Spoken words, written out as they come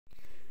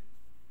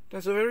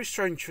There's a very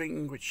strange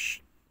thing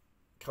which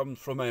comes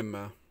from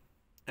EMA.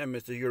 EMA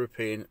is the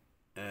European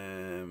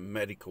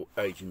Medical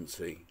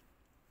Agency,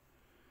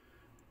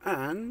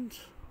 and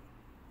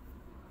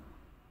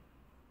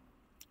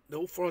the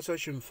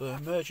authorization for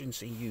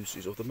emergency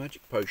uses of the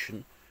magic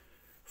potion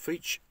for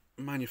each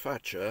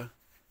manufacturer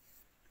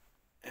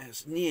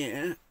is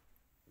near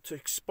to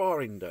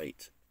expiring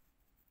date,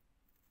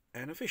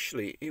 and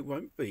officially it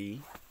won't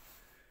be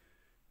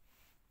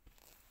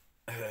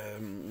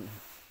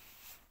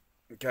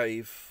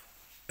gave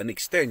an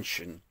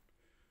extension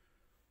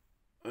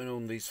and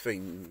on these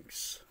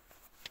things.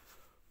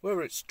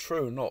 Whether it's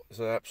true or not is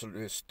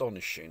absolutely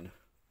astonishing.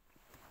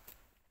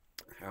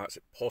 How is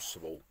it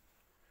possible?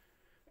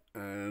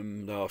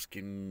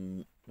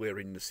 Asking, we're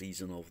in the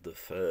season of the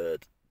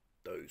third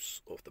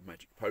dose of the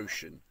magic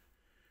potion,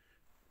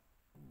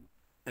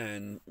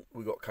 and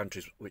we've got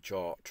countries which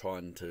are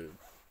trying to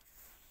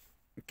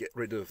get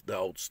rid of the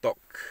old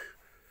stock,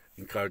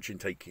 encouraging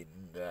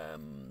taking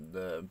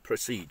the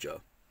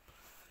procedure,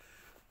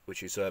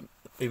 which is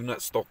even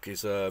that stock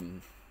is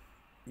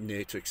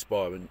near to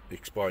expiring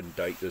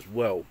date, as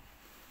well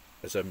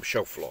as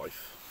shelf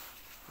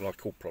life,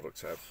 like all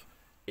products have.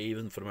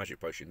 Even for the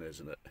magic potion,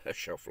 there's a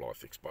shelf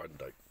life expiring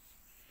date.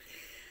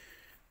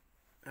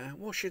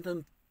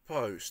 Washington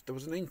Post, there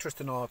was an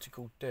interesting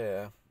article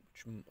there,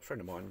 which a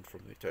friend of mine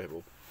from the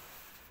table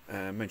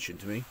mentioned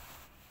to me,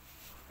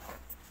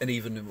 and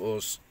even it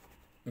was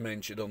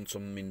mentioned on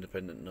some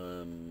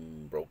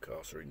independent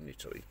broadcaster in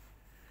Italy.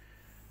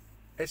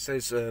 It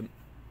says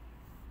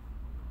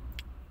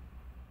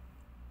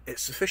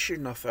it's sufficient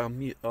enough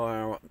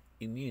our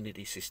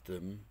immunity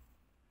system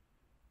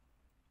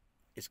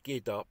is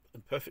geared up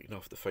and perfect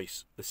enough to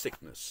face the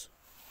sickness.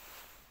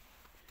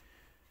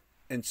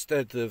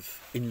 Instead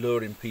of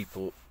luring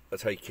people to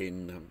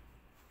taking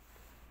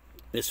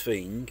this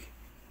thing,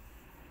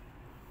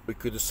 we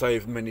could have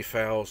saved many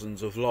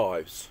thousands of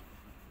lives.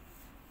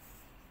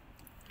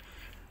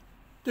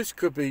 This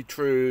could be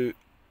true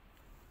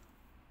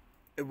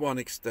to one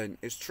extent.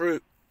 It's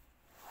true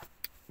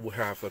we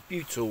have a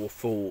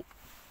beautiful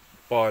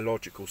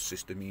biological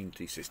system,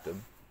 immunity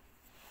system.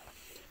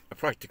 And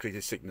practically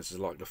the sickness is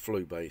like the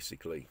flu,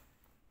 basically.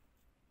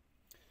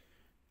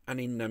 And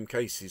in them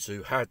cases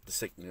who had the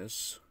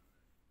sickness,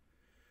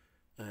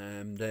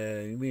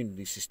 their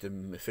immunity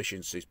system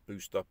efficiencies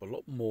boost up a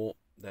lot more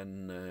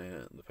than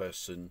the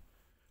person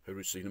who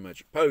received a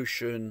magic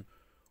potion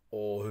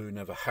or who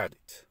never had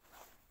it.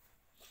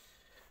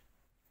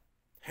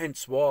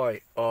 Hence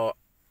why our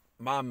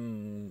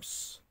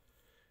mums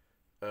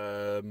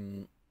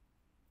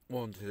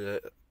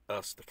wanted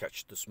us to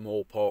catch the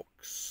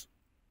smallpox,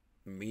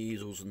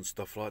 measles and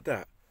stuff like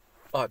that.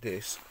 Like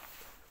this,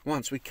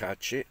 once we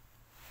catch it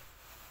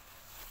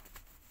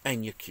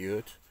and you're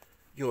cured,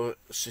 your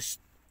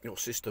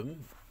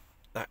system,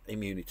 that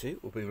immunity,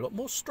 will be a lot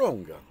more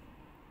stronger.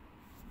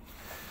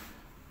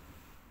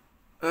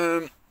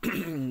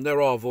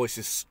 There are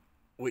voices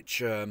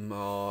which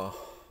are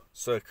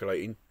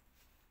circulating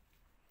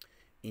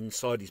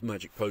inside these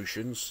magic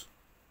potions.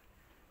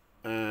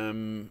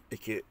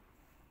 They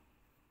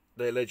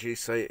allegedly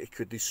say it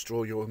could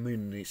destroy your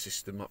immunity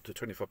system up to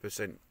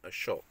 25% a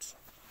shot.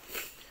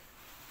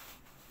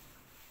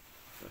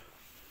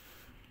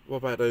 What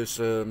about those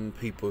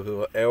people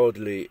who are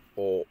elderly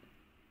or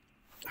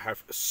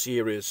have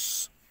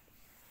serious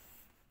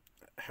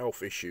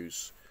health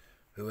issues,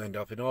 who end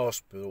up in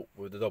hospital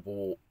with a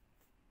double,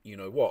 you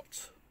know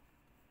what?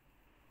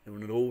 And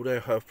with all their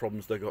health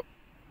problems they got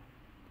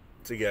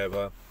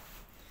together,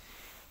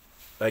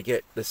 they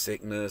get the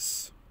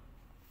sickness,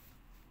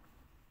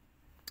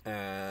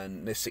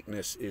 and this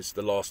sickness is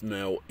the last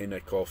nail in their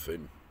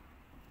coffin,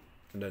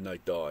 and then they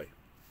die.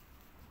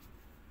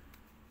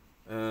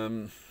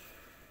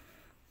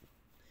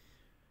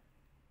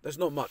 There's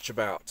not much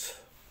about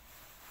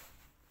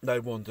they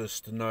want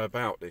us to know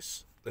about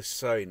this. They're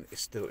saying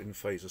it's still in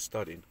phase of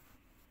studying,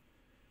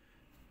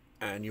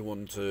 and you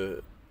want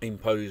to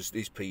impose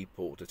these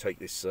people to take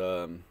this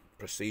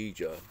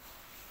procedure,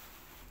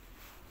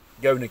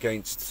 going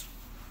against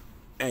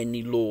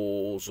any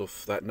laws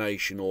of that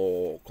nation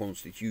or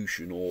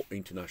constitution or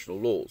international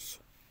laws.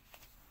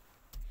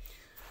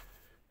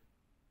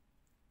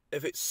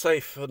 If it's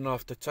safe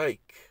enough to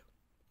take,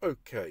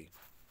 okay.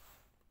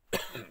 The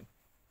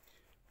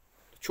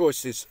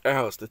choice is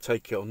ours to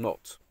take it or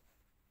not.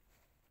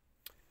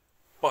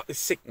 But this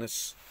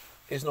sickness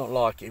is not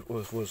like it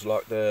was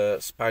like the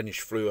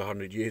Spanish flu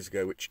 100 years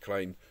ago, which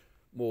claimed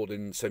more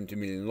than 70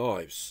 million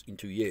lives in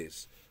 2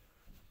 years.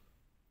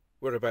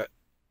 We're about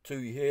 2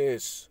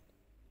 years,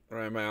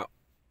 around about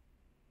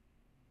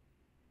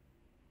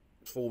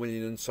 4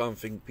 million and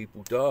something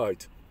people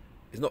died.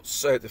 It's not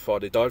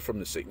certified they died from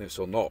the sickness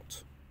or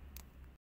not.